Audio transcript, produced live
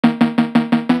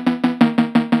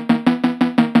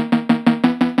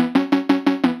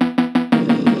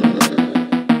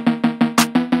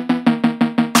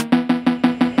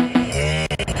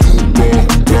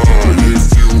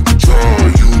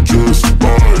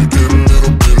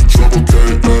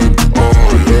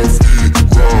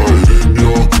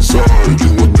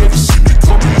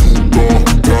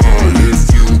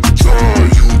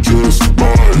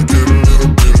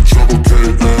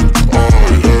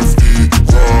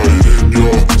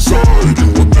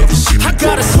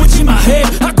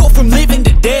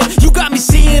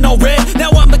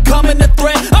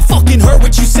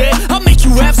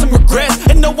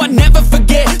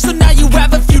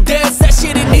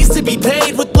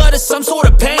blood is some sort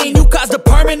of pain. You caused a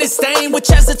permanent stain, which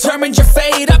has determined your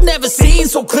fate. I've never seen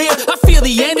so clear, I feel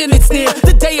the end and it's near.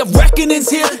 The day of reckoning's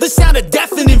here, the sound of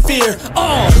deafening fear. You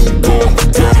gon'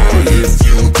 die if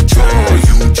you try,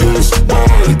 you just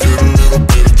might get a little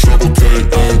bit of trouble,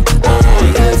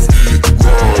 K-N-I-F-E,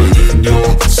 right in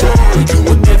your side, you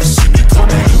will never see me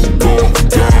coming. You gon'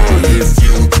 die if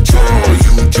you try,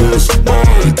 you just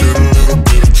might get a little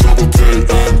bit of trouble,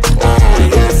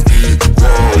 K-N-I-F-E,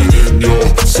 right in your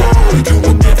side, you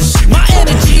will never see me My coming.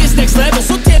 energy is next level,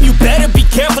 so damn you better be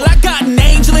careful. I got an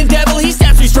angel and devil, he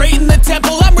stabs me straight in the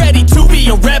temple. I'm ready to be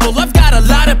a rebel, I've got a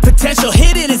lot of potential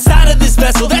hidden inside of this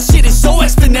vessel. That shit is so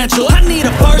exponential. I need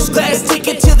a first class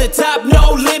ticket to the top,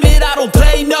 no limit. I don't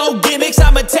play no gimmicks,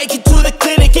 I'ma take you to the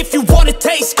clinic. If you want a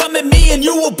taste, come at me and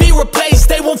you will be replaced.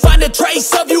 They won't find a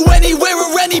trace of you anywhere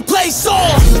or any place. You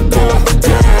gon'